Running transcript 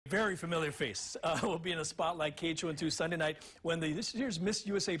very familiar face will be in a spotlight K212 Sunday night when this year's Miss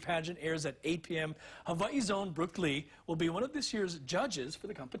USA pageant airs at 8 p.m. Hawaii's own Brook Lee will be one of this year's judges for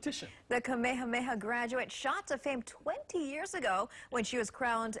the competition. The Kamehameha graduate shot to fame 20 years ago when she was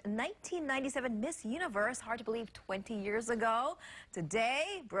crowned 1997 Miss Universe. Hard to believe 20 years ago.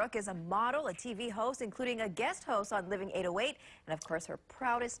 Today, Brook is a model, a TV host, including a guest host on Living 808. And of course, her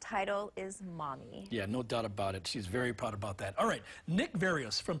proudest title is Mommy. Yeah, no doubt about it. She's very proud about that. All right, Nick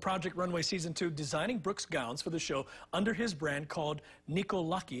Varios from Project Runway Season 2 designing Brook's gowns for the show under his brand called Nico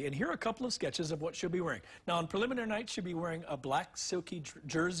Lucky. And here are a couple of sketches of what she'll be wearing. Now, on preliminary night, she'll be wearing a black silky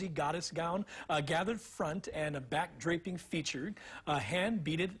jersey goddess gown, a gathered front, and a back draping featured a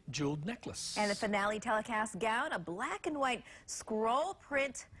hand-beaded jeweled necklace. And the finale telecast gown, a black and white scroll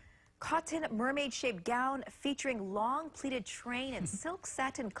print cotton mermaid-shaped gown featuring long pleated train and silk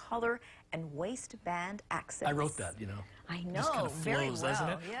satin color and waistband accents. I wrote that, you know. I know, just kind of very flows, well. doesn't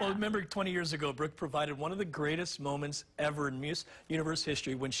it? Yeah. Well, remember 20 years ago, Brook provided one of the greatest moments ever in Miss Universe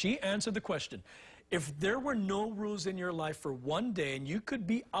history when she answered the question, if there were no rules in your life for one day and you could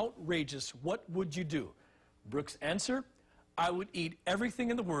be outrageous, what would you do? Brook's answer, I would eat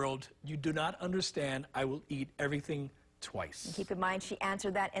everything in the world. You do not understand. I will eat everything twice. And keep in mind, she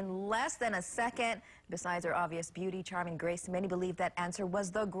answered that in less than a second. Besides her obvious beauty, charm, and grace, many believe that answer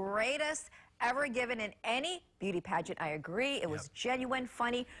was the greatest ever given in any beauty pageant. I agree. It was genuine,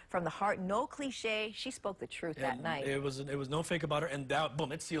 funny, from the heart, no cliche. She spoke the truth that night. It was no fake about her, and that,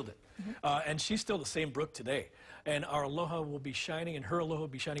 boom, it sealed it. And she's still the same Brook today. And our aloha will be shining, and her aloha will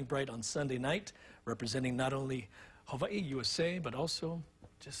be shining bright on Sunday night, representing not only Hawaii, USA, but also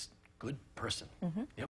just good person. Yep.